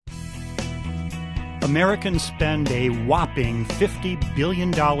Americans spend a whopping $50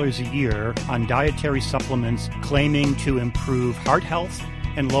 billion a year on dietary supplements claiming to improve heart health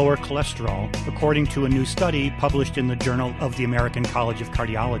and lower cholesterol, according to a new study published in the Journal of the American College of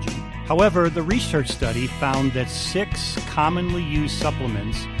Cardiology. However, the research study found that 6 commonly used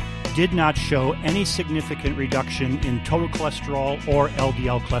supplements did not show any significant reduction in total cholesterol or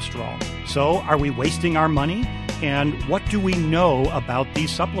LDL cholesterol. So, are we wasting our money? And what do we know about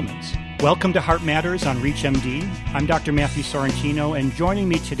these supplements? Welcome to Heart Matters on ReachMD. I'm Dr. Matthew Sorrentino, and joining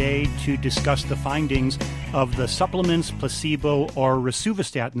me today to discuss the findings of the supplements, placebo, or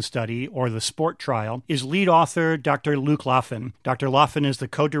rosuvastatin study, or the SPORT trial, is lead author Dr. Luke Laffin. Dr. Laffin is the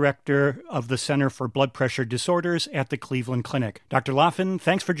co-director of the Center for Blood Pressure Disorders at the Cleveland Clinic. Dr. Laffin,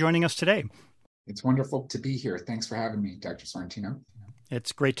 thanks for joining us today. It's wonderful to be here. Thanks for having me, Dr. Sorrentino.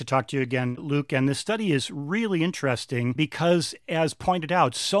 It's great to talk to you again, Luke. And this study is really interesting because, as pointed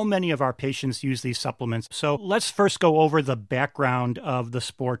out, so many of our patients use these supplements. So let's first go over the background of the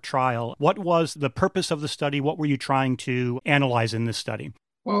SPORT trial. What was the purpose of the study? What were you trying to analyze in this study?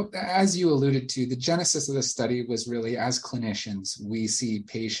 Well, as you alluded to, the genesis of the study was really, as clinicians, we see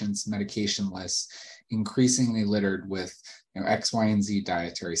patients medicationless, increasingly littered with X, Y, and Z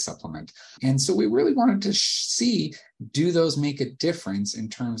dietary supplement. And so we really wanted to see, do those make a difference in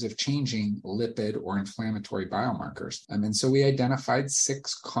terms of changing lipid or inflammatory biomarkers? And so we identified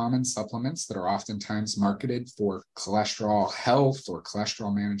 6 common supplements that are oftentimes marketed for cholesterol health or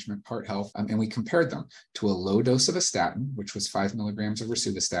cholesterol management, heart health. And we compared them to a low dose of a statin, which was 5 milligrams of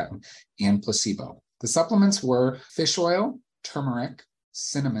rosuvastatin, and placebo. The supplements were fish oil, turmeric,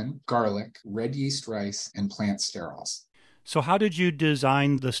 cinnamon, garlic, red yeast rice, and plant sterols. So how did you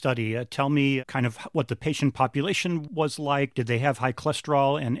design the study? Tell me kind of what the patient population was like. Did they have high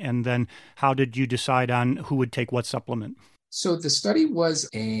cholesterol? And then how did you decide on who would take what supplement? So the study was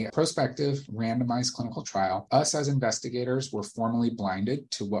a prospective randomized clinical trial. Us as investigators were formally blinded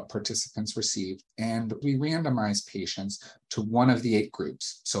to what participants received, and we randomized patients to one of the 8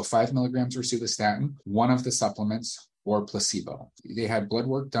 groups. So 5 milligrams rosuvastatin, one of the supplements, or placebo. They had blood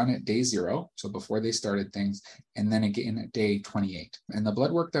work done at day 0, so before they started things, and then again at day 28. And the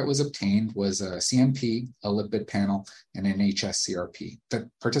blood work that was obtained was a CNP, a lipid panel, and an HSCRP. The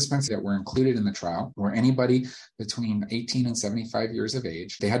participants that were included in the trial were anybody between 18 and 75 years of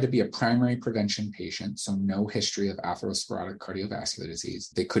age. They had to be a primary prevention patient, so no history of atherosclerotic cardiovascular disease.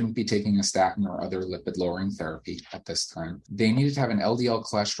 They couldn't be taking a statin or other lipid-lowering therapy at this time. They needed to have an LDL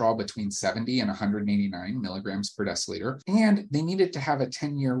cholesterol between 70 and 189 milligrams per deciliter. And they needed to have a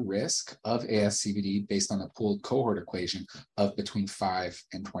 10-year risk of ASCVD based on the pooled cohort equation of between 5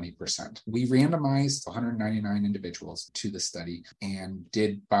 and 20%. We randomized 199 individuals to the study and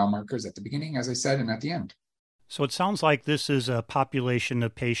did biomarkers at the beginning, as I said, and at the end. So it sounds like this is a population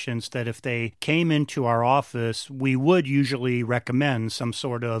of patients that if they came into our office, we would usually recommend some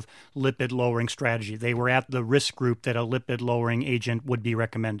sort of lipid-lowering strategy. They were at the risk group that a lipid-lowering agent would be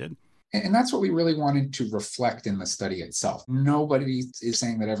recommended. And that's what we really wanted to reflect in the study itself. Nobody is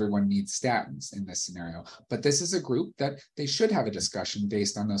saying that everyone needs statins in this scenario, but this is a group that they should have a discussion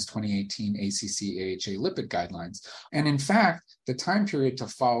based on those 2018 ACC/AHA lipid guidelines. And in fact, the time period to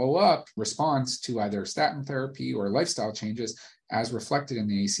follow up response to either statin therapy or lifestyle changes, as reflected in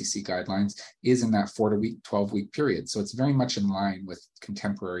the ACC guidelines, is in that 4 to 12-week period. So it's very much in line with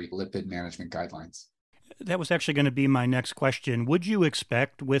contemporary lipid management guidelines. That was actually going to be my next question. Would you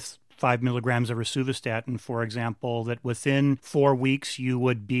expect with 5 milligrams of rosuvastatin, for example, that within 4 weeks you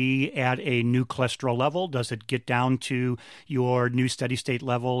would be at a new cholesterol level? Does it get down to your new steady state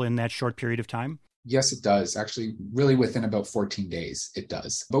level in that short period of time? Yes, it does. Actually, really within about 14 days, it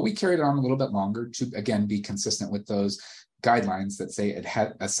does. But we carried it on a little bit longer to, again, be consistent with those guidelines that say it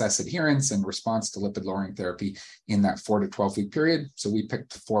had assess adherence and response to lipid-lowering therapy in that 4 to 12-week period. So we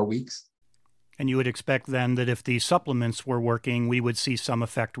picked 4 weeks. And you would expect then that if the supplements were working, we would see some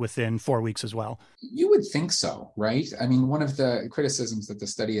effect within 4 weeks as well. You would think so, right? I mean, one of the criticisms that the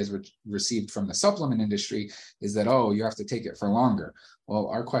study has received from the supplement industry is that, oh, you have to take it for longer. Well,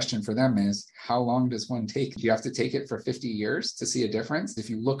 our question for them is, how long does one take? Do you have to take it for 50 years to see a difference? If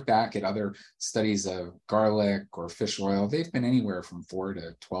you look back at other studies of garlic or fish oil, they've been anywhere from 4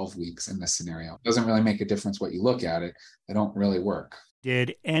 to 12 weeks in this scenario. It doesn't really make a difference what you look at it. They don't really work.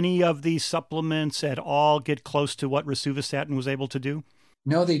 Did any of these supplements at all get close to what rosuvastatin was able to do?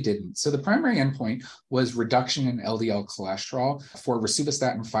 No, they didn't. So the primary endpoint was reduction in LDL cholesterol for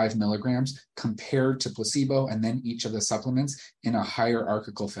rosuvastatin 5 milligrams compared to placebo and then each of the supplements in a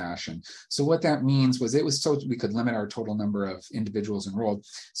hierarchical fashion. So what that means was it was so we could limit our total number of individuals enrolled.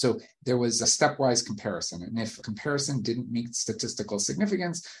 So there was a stepwise comparison. And if comparison didn't meet statistical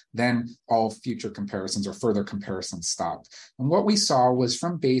significance, then all future comparisons or further comparisons stopped. And what we saw was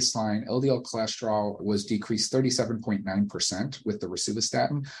from baseline, LDL cholesterol was decreased 37.9% with the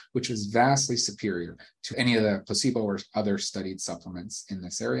rosuvastatin, which was vastly superior to any of the placebo or other studied supplements in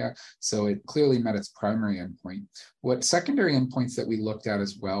this area. So it clearly met its primary endpoint. What secondary endpoints that we looked at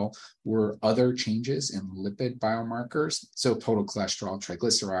as well were other changes in lipid biomarkers. So total cholesterol,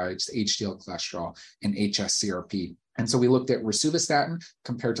 triglycerides, HDL cholesterol, and hsCRP. And so we looked at rosuvastatin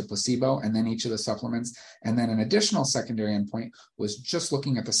compared to placebo and then each of the supplements. And then an additional secondary endpoint was just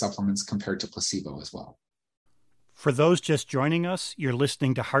looking at the supplements compared to placebo as well. For those just joining us, you're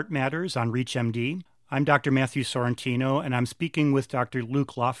listening to Heart Matters on ReachMD. I'm Dr. Matthew Sorrentino, and I'm speaking with Dr.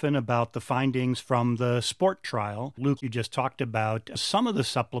 Luke Laffin about the findings from the SPORT trial. Luke, you just talked about some of the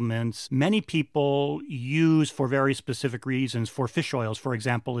supplements many people use for very specific reasons. For fish oils, for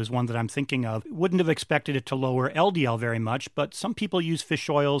example, is one that I'm thinking of. Wouldn't have expected it to lower LDL very much, but some people use fish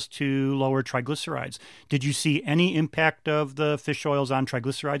oils to lower triglycerides. Did you see any impact of the fish oils on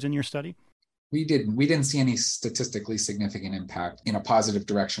triglycerides in your study? We didn't see any statistically significant impact in a positive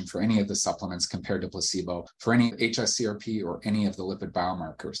direction for any of the supplements compared to placebo, for any hsCRP or any of the lipid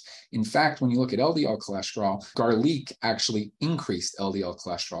biomarkers. In fact, when you look at LDL cholesterol, garlic actually increased LDL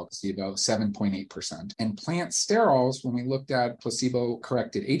cholesterol placebo 7.8%. And plant sterols, when we looked at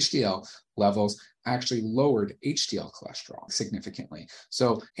placebo-corrected HDL levels, actually lowered HDL cholesterol significantly.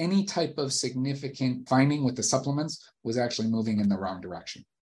 So any type of significant finding with the supplements was actually moving in the wrong direction.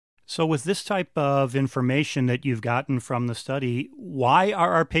 So with this type of information that you've gotten from the study, why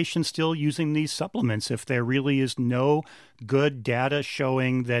are our patients still using these supplements if there really is no good data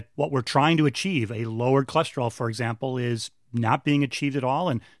showing that what we're trying to achieve, a lowered cholesterol, for example, is not being achieved at all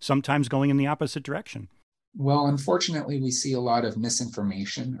and sometimes going in the opposite direction? Well, unfortunately, we see a lot of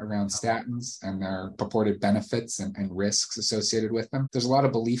misinformation around statins and their purported benefits and risks associated with them. There's a lot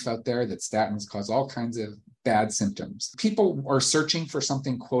of belief out there that statins cause all kinds of bad symptoms. People are searching for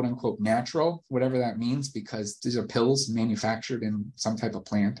something quote unquote natural, whatever that means, because these are pills manufactured in some type of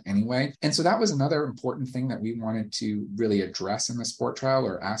plant anyway. And so that was another important thing that we wanted to really address in the SPORT trial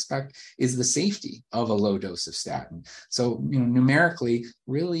or aspect is the safety of a low dose of statin. So, numerically,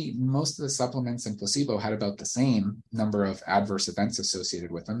 really most of the supplements in placebo had about the same number of adverse events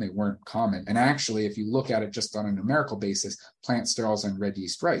associated with them. They weren't common. And actually, if you look at it just on a numerical basis, plant sterols and red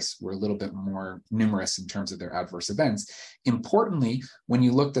yeast rice were a little bit more numerous in terms of their adverse events. Importantly, when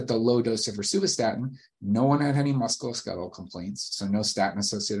you looked at the low dose of rosuvastatin, no one had any musculoskeletal complaints, so no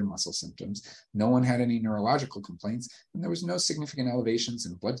statin-associated muscle symptoms. No one had any neurological complaints, and there was no significant elevations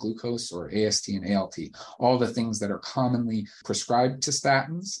in blood glucose or AST and ALT, all the things that are commonly prescribed to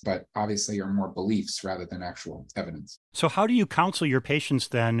statins, but obviously are more beliefs rather than actual evidence. So how do you counsel your patients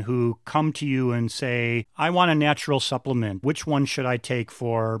then who come to you and say, I want a natural supplement. Which one should I take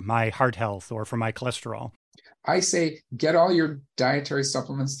for my heart health or for my cholesterol? I say, get all your dietary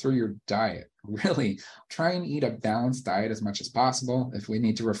supplements through your diet. Really, try and eat a balanced diet as much as possible. If we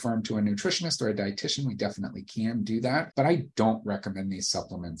need to refer them to a nutritionist or a dietitian, we definitely can do that. But I don't recommend these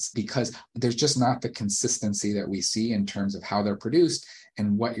supplements because there's just not the consistency that we see in terms of how they're produced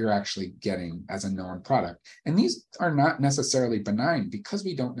and what you're actually getting as a known product. And these are not necessarily benign because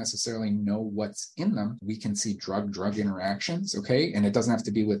we don't necessarily know what's in them. We can see drug-drug interactions, okay? And it doesn't have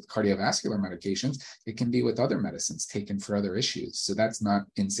to be with cardiovascular medications. It can be with other medicines taken for other issues. So that's not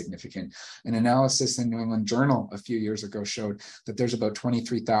insignificant. An analysis in New England Journal a few years ago showed that there's about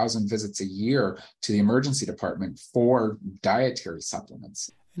 23,000 visits a year to the emergency department for dietary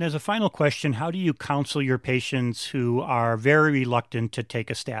supplements. And as a final question, how do you counsel your patients who are very reluctant to take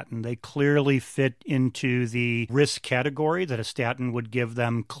a statin? They clearly fit into the risk category that a statin would give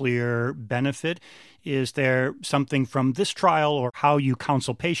them clear benefit. Is there something from this trial or how you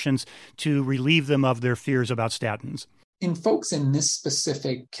counsel patients to relieve them of their fears about statins? In folks in this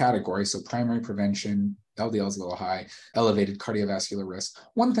specific category, so primary prevention, LDL is a little high, elevated cardiovascular risk,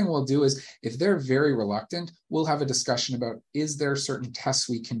 one thing we'll do is if they're very reluctant, we'll have a discussion about, is there certain tests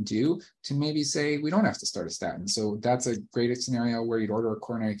we can do to maybe say we don't have to start a statin? So that's a great scenario where you'd order a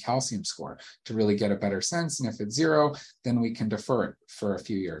coronary calcium score to really get a better sense. And if it's 0, then we can defer it for a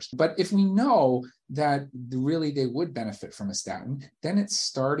few years. But if we know that really they would benefit from a statin, then it's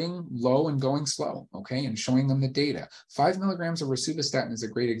starting low and going slow, okay, and showing them the data. 5 milligrams of rosuvastatin is a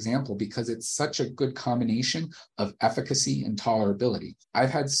great example because it's such a good combination of efficacy and tolerability. I've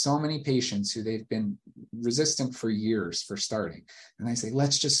had so many patients who they've been resistant for years for starting, and I say,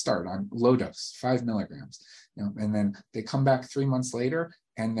 let's just start on low dose, 5 milligrams, and then they come back 3 months later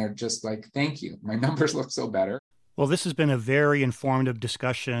and they're just like, thank you, my numbers look so better. Well, this has been a very informative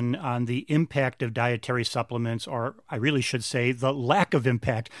discussion on the impact of dietary supplements, or I really should say the lack of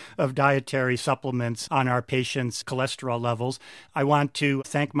impact of dietary supplements on our patients' cholesterol levels. I want to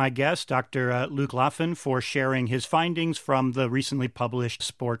thank my guest, Dr. Luc Laffin, for sharing his findings from the recently published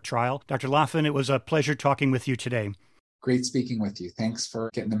SPORT trial. Dr. Laffin, it was a pleasure talking with you today. Great speaking with you. Thanks for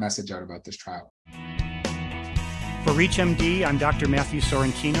getting the message out about this trial. For ReachMD, I'm Dr. Matthew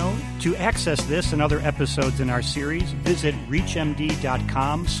Sorrentino. To access this and other episodes in our series, visit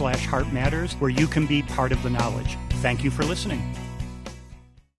reachmd.com/heartmatters, where you can be part of the knowledge. Thank you for listening.